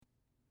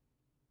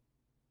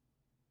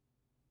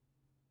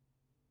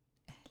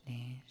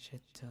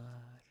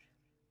شطور،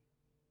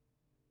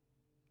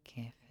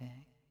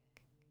 كيفك؟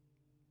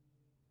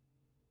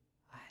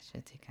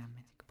 وحشتك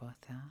عمتك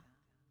بوثة؟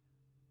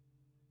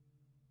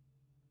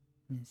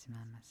 من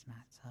زمان ما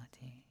سمعت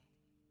صوتي.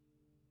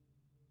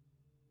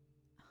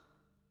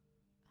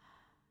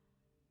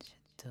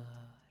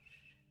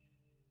 شطور،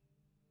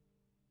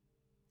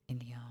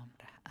 اليوم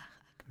راح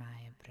أخذك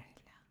معايا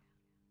برحلة،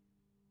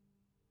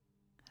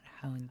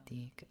 راح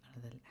أوديك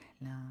أرض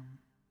الأحلام،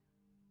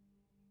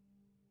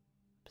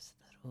 بس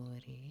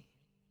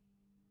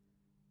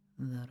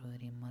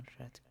ضروري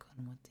مرة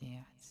تكون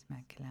مطيع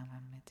تسمع كلام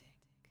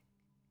عمتك.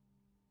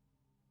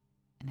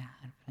 أنا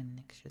عارفة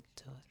إنك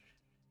شطور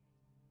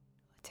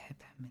وتحب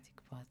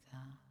عمتك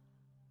بوثة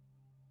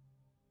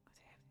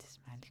وتحب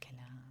تسمع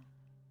الكلام.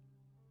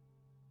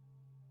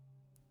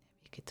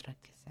 نبيك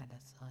تركز على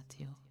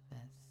صوتي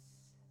وبس،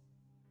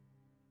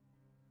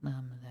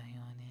 غمض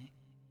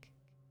عيونك،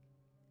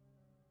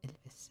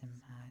 البس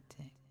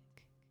سماعتك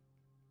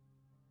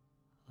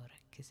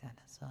وركز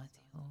على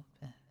صوتي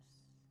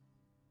وبس.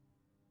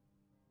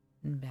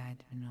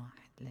 نبعد من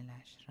 1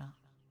 ل10،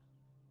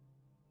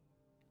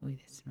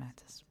 وإذا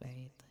سمعت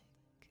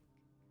صبعيطك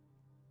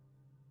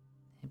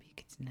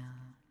نبيك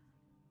تنام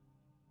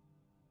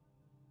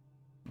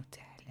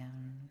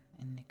وتحلم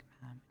إنك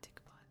مع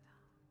عمتك بوثة.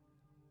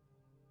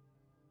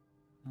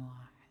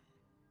 1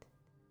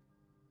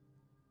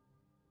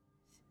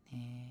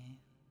 2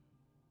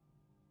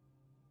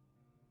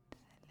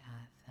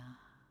 3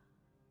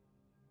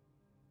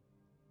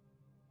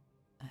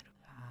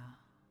 4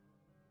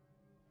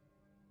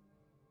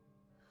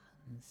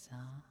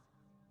 5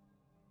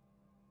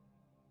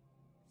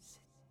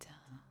 6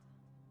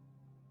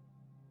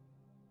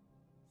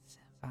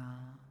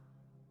 7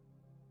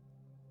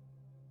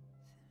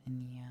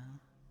 8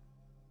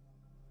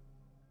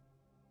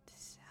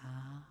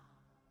 9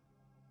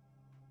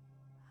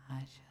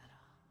 10.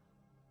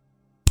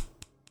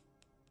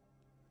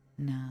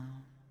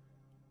 نام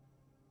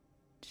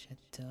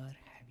شطور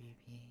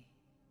حبيبي،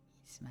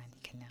 يسمع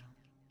الكلام،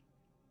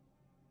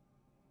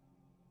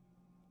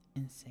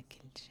 انسى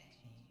كل شيء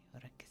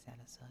وركز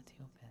على صوتي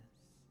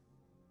وبس.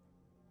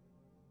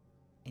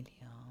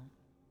 اليوم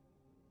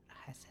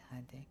راح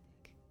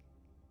أساعدك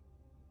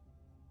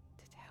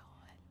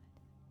تتحول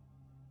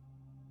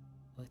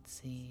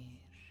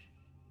وتصير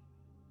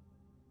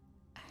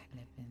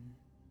أحلى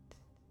بنت.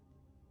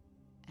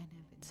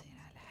 أنا بتصير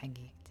على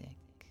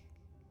حقيقتك،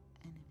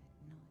 أنا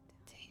لبنوته،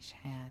 تعيش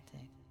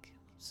حياتك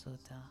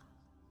مبسوطة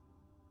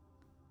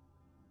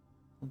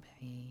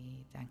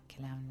وبعيد عن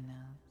كلام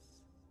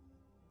الناس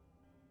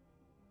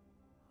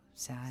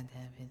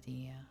وبسعادة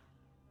أبدية.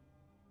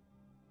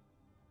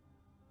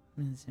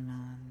 من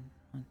زمان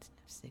وانت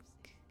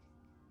نفسك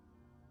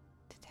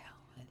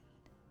تتحول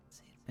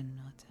تصير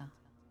بنوتة،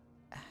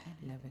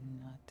 أحلى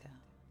بنوتة،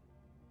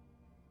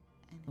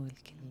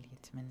 والكل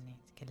يتمنى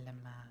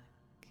يتكلم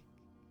معك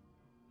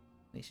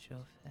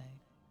ويشوفك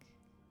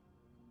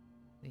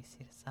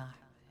ويصير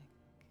صاحبك.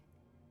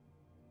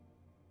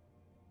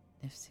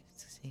 نفسك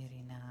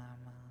تصيري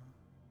ناعمة،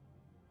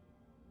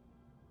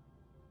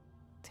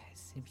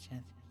 تحسي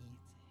بجاذبيتك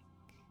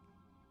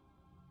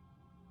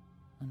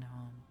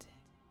ونعومتك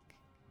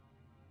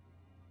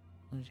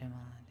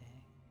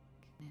وجمالك.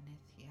 أنا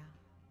نثيا،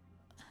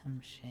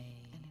 أهم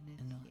شيء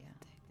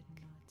بنوتة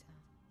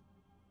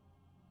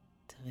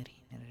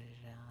تغرين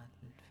الرجال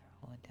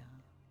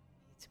الفحولة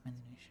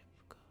يتمنوا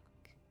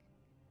يشبكوك،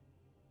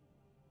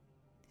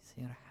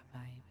 يصيروا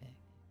حبايبك،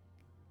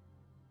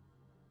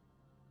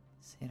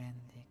 يصير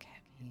عندك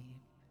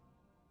حبيب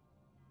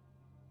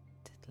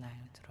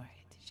تطلعي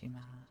وتروحي تجي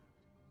معه،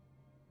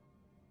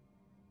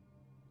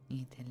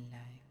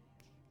 يدلعك،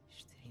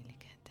 يشتري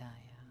لك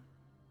هدايا،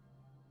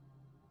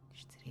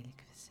 يشتري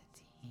لك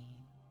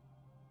فساتين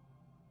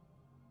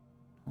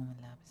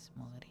وملابس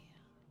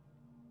مغرية.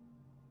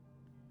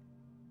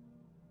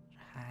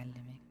 راح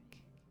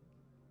أعلمك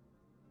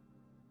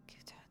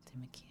كيف تحطي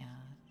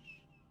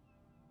مكياج،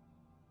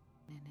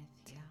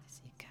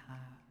 تلبسي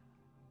كعب،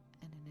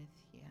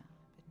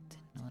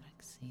 تنورة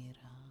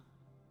قصيرة،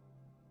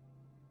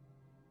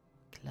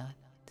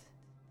 كلات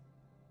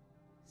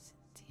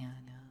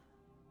سنتيانة.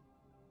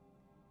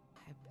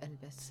 أحب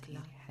ألبس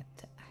كلات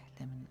حتى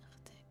أحلى من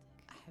أختك.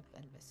 أحب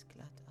ألبس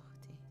كلات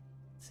أختي،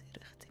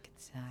 تصير أختك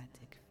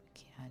تساعدك في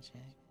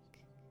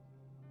مكياجك،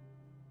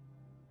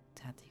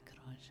 تعطيك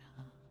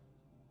روجها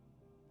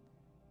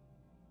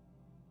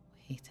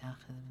وهي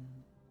تاخذ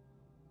من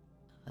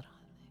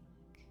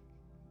أغراضك.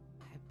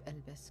 أحب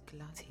ألبس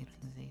كلات،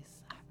 تصيرون زي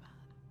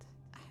الصحبات.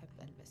 أحب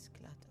ألبس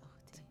كلات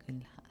أختي، تقول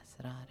لها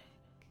أسرارك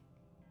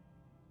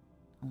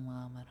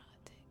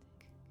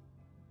ومغامراتك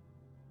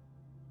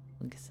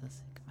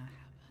وقصصك مع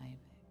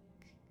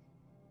حبايبك.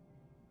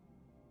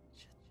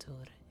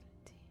 شطورة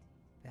انتي.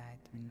 بعد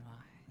من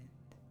 1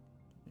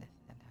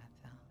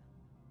 ل3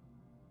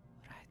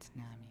 وراح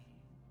تنامي.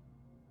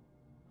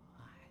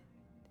 1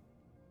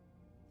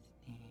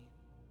 2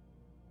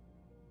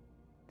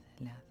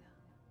 3.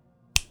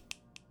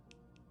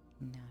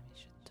 نامي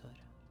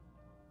شطورة.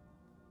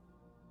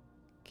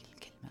 كل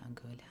كلمة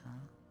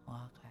أقولها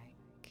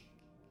واقعك،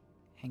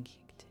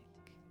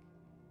 حقيقتك.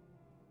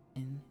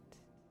 أنت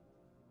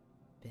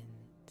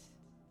بنت،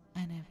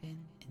 أنا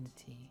بنت،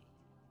 أنتي،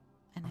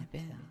 أنا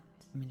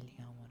بنت، من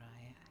اليوم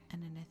ورايح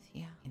أنا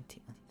نثية،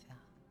 أنتي أنثى.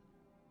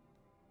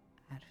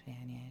 عارفة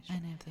يعني إيش؟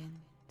 أنا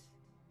بنت،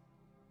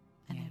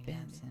 أنا يعني بنت،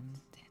 لازم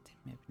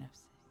تهتمي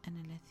بنفسك،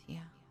 أنا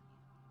نثية،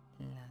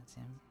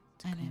 لازم أنا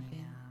تكوني بنت،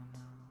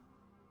 ناعمة،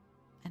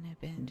 أنا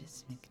بنت،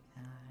 جسمك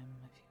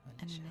ناعم ما في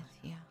ولا أنا شي،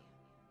 نثية،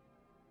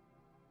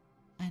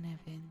 أنا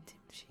بنت،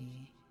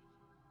 تمشي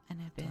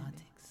أنا بنت،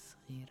 خطواتك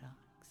صغيرة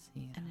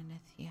قصيرة، أنا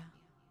نثية،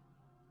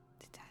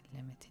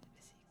 تتعلمي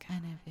تلبسي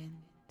أنا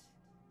بنت،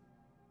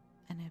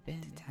 أنا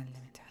بنت،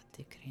 تتعلمي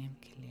تحطي كريم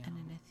كل أنا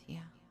يوم،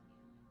 نثية،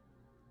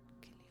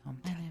 كل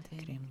يوم أنا تحطي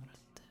بنت، كريم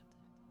مرطب،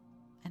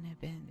 أنا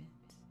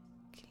بنت،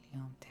 كل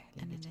يوم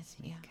تحللي أنا جسمك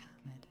نثية،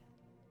 كامل.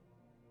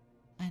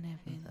 أنا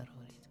بنت،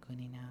 ضروري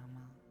تكوني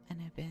ناعمة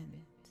أنا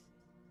بنت،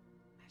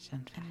 عشان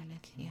أنا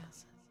فعلك نثية،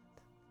 ينبسط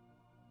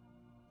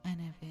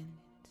أنا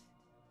بنت،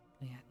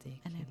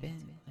 ويعطيك أنا اللي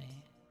بنت،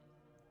 تبغيه،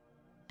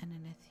 أنا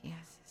نثية،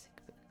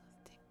 يحسسك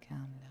بأنوثتك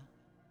كاملة.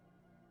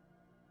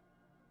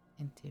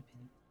 انتي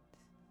بنت،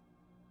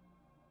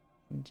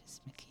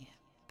 جسمك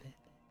يهبل،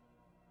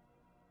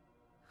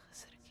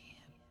 خصرك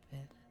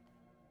يهبل،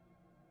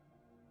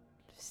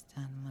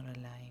 الفستان مرة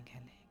لايق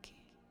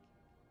عليكي،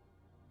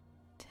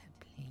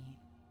 تهبلين،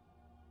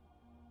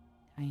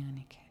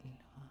 عيونك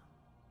حلوة،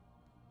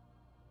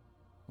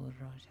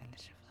 والروج على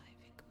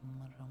شفايفك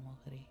مرة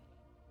مغري،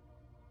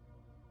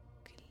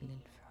 كل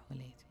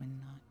الفحول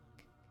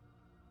يتمنونك،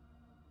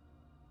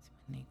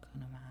 يتمنى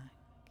يكونوا معاك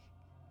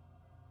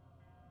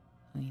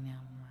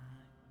ويناموا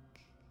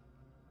معاك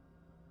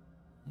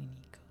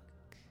وينيكوك.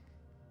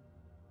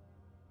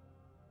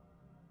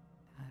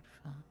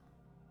 عارفة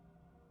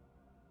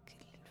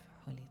كل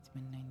الفحول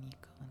يتمنوا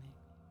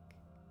ينيكونك،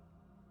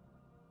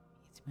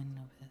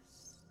 يتمنوا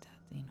بس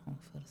تعطينهم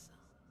فرصة،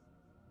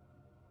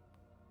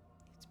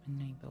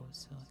 يتمنوا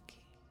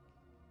يبوسوكي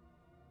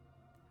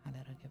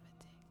على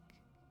رقبتك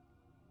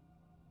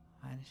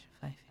وعلى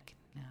شفايفك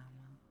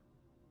الناعمة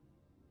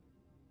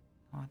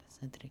وعلى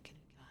صدرك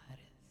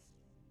البارز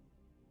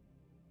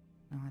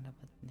وعلى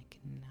بطنك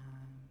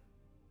الناعم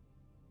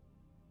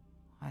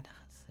وعلى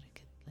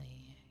خصرك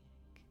الضيق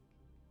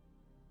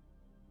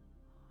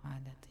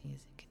وعلى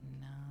تيزك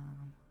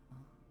الناعم،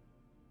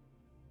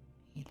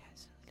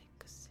 يلحسولك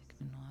كسك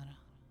من ورا،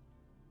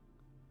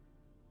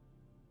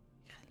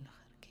 يخلوا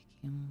خرقك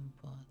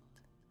ينبض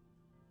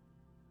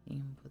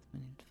ينبض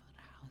من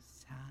الفرحة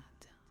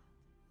والسعادة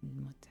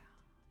والمتعة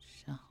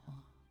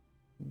والشهوة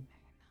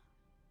والمحنة.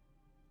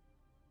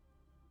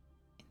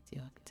 انتي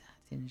وقتها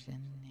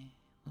تنجني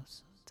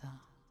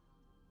وصوتها،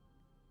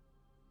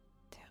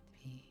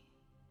 تحبي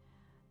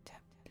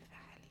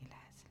الفحل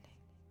يلحسلك.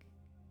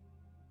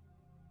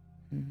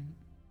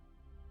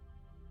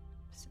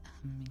 بس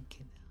أهم من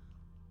كذا،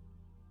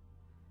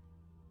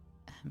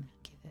 أهم من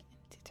كذا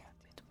انتي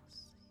تحبي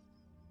تمصي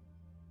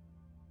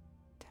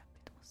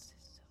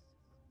الزب،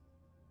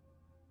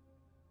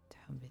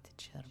 تحبي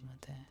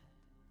تتشرمطي،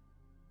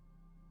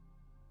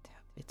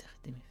 تحبي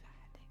تخدمي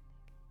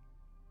فحلك،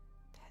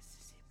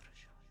 تحسسي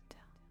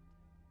برجولته،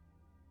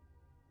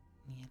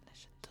 يلا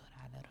شطور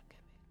على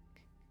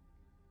ركبك،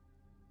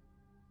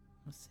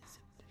 مصي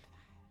زب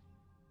الفحل،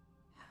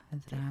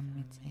 حاضر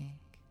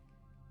عمتك،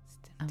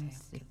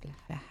 أمسك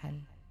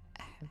بالفحل،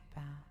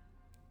 أحبه،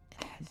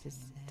 أحب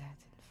الزب تحت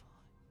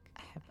الفوق،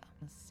 أحب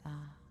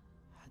أمصه،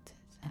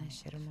 أنا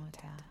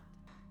شرموطة.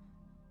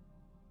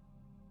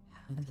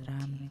 حاضر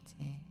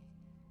عمتي،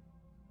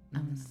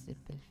 أمسك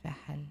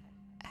بالفحل،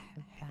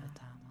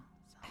 أحبه،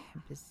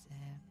 أحب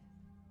الزب،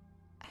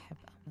 أحب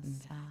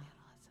أمصه،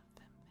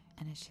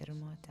 أنا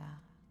شرموطة.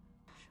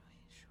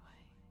 شوي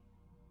شوي.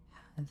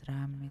 حاضر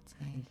عمتي،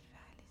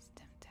 الفحل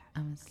يستمتع،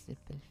 أمسك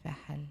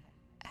بالفحل،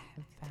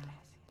 أحبه،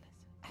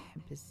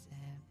 أحب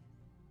الزب،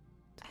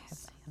 أحب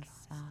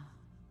أمصه،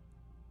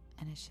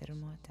 أنا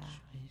شرموطة.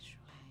 شوي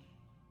شوي.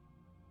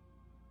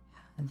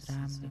 حاضر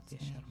عمتي،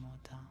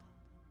 شرموطة،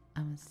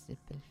 أمسك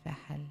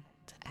بالفحل،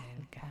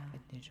 أحبه،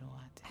 اللي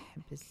جواتك،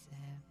 أحب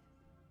الزب،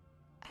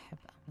 أحب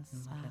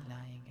أمصه، مرة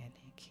لايق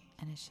عليكي،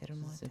 أنا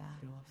شرموطة. الزب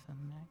جوا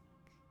فمك،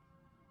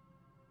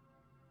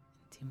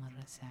 انتي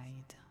مرة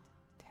سعيدة،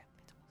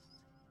 تحبي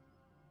تمصي،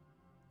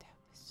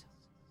 تحبي الزب،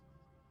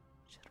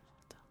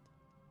 شرموطة،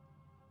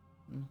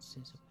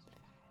 نصي زب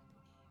الفحل،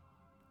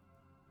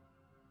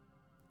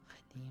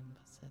 خليه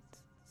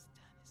ينبسط،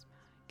 يستانس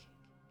معاكي،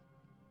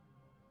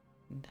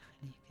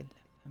 دخليه كله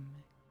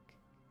فمك.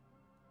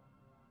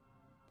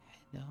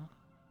 حلو،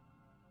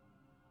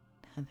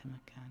 هذا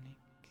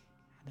مكانك،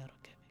 على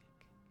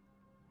ركبك،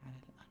 على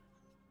الأرض،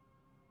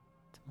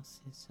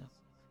 تمصي الزب،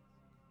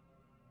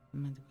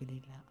 ما تقولي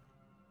لا،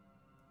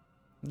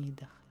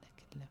 يدخله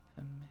كله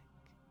فمك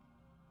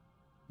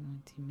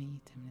وانتي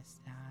ميتة من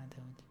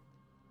السعادة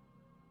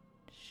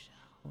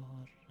والشهوة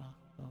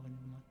والرغبة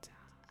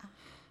والمتعة.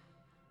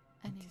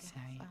 انتي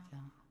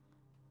سعيدة،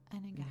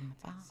 أنا لما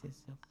قحبة، تحسي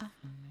الزب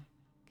فمك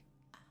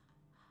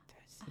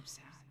تحسي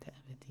بسعادة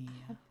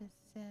أبدية. أحب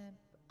الزب.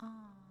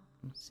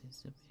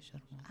 مسيزب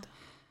شرموطة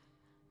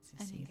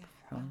سيسيب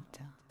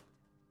فحولته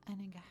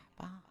أنا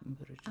قحبة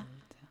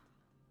برجولته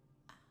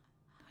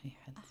هي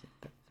حد زب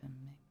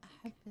بفمك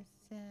أحب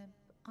الزب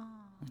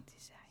وانتي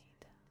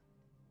سعيدة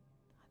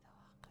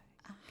هذا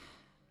واقعك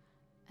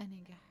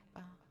أنا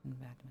قحبة من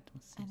بعد ما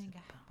تمصي أنا زبة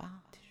قحبة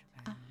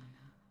تشبعي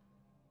منها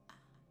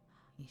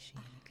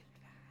يشيلك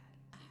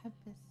الفحل أحب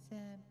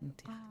الزب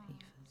انتي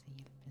خفيفة زي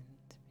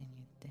البنت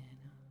بين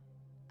يدينا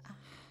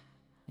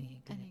وهي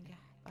أنا قلبك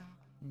قحبة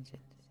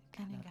نجلسك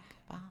أنا على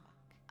قحبة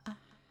ركبك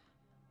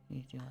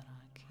يجي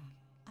وراكي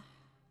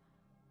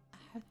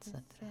أحب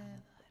صدر على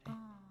الزب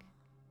ظهرك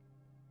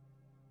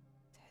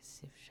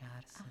تحسي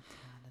بشعر صدر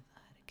على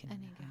ظهرك أنا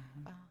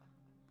الناعم قحبة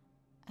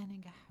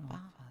أنا قحبة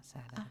وانفاس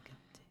على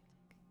رقبتك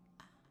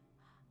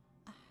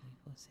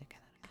ويبوسك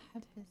على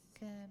أحب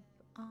رقبتك الزب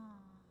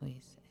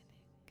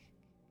ويسألك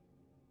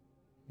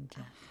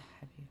جاهزة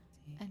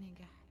حبيبتي أنا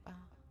قحبة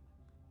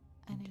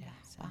أنا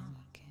جاهزة قحبة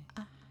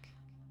أنيكك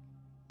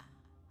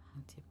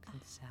انتي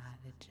بكل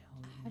سعادة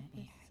تجاوبين أحب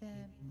أي حبيبي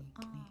الزب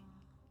ينيكني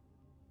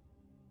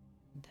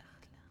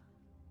دخلة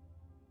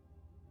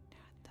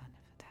حتى على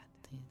فتحة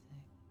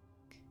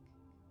طيزك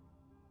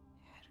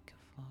يحرك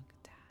فوق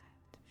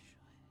تحت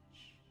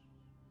بشويش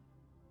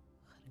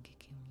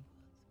خرقك ينبض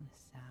من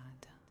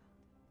السعادة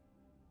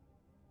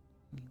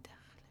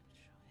يدخله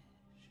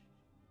بشويش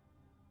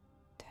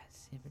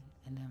تحسي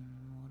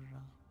بالألم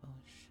والرغبة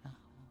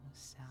والشهوة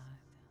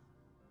والسعادة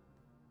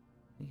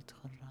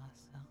ويدخل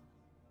راسه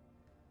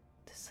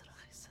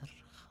تصرخي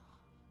صرخة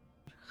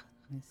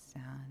من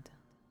السعادة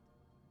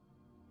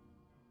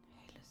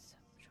حلو السب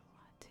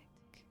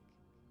جواتك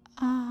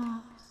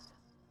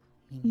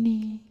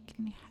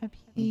نيكني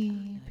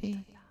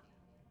حبيبي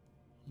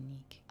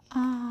ينيكك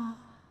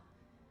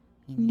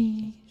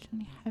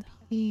نيكني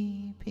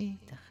حبيبي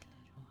دخل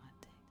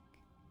جواتك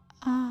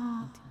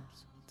آه انتي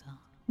مبسوطة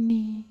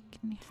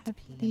نيكني تتكلمين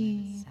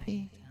حبيبي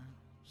سعيدة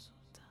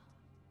مبسوطة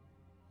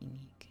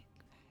ينيكك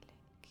بحلك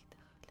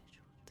يدخل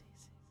جوا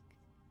طيزك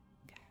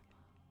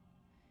قحبة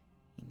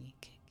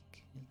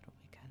ينيكك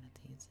يضربك على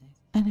طيزك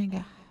أنا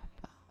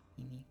قحبة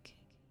ينيكك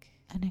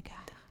أنا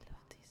قحبة يدخل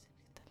طيزك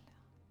يطلع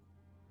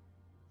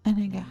أنا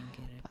من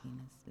قحبة قرب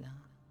ينزله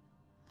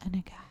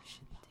أنا قحبة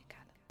يشدك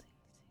على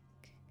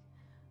طيزك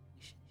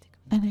ويشدك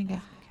من أنا طيزك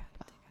قحبة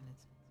يحطك على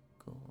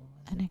جوا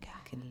أنا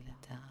قحبة كله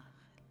داخل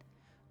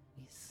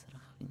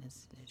ويصرخ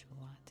وينزله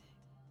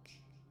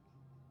جواتك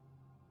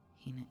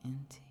هنا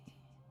انتي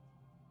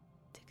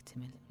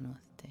تكتمل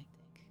أنوثتك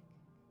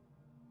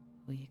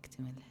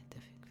ويكتمل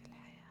هدفك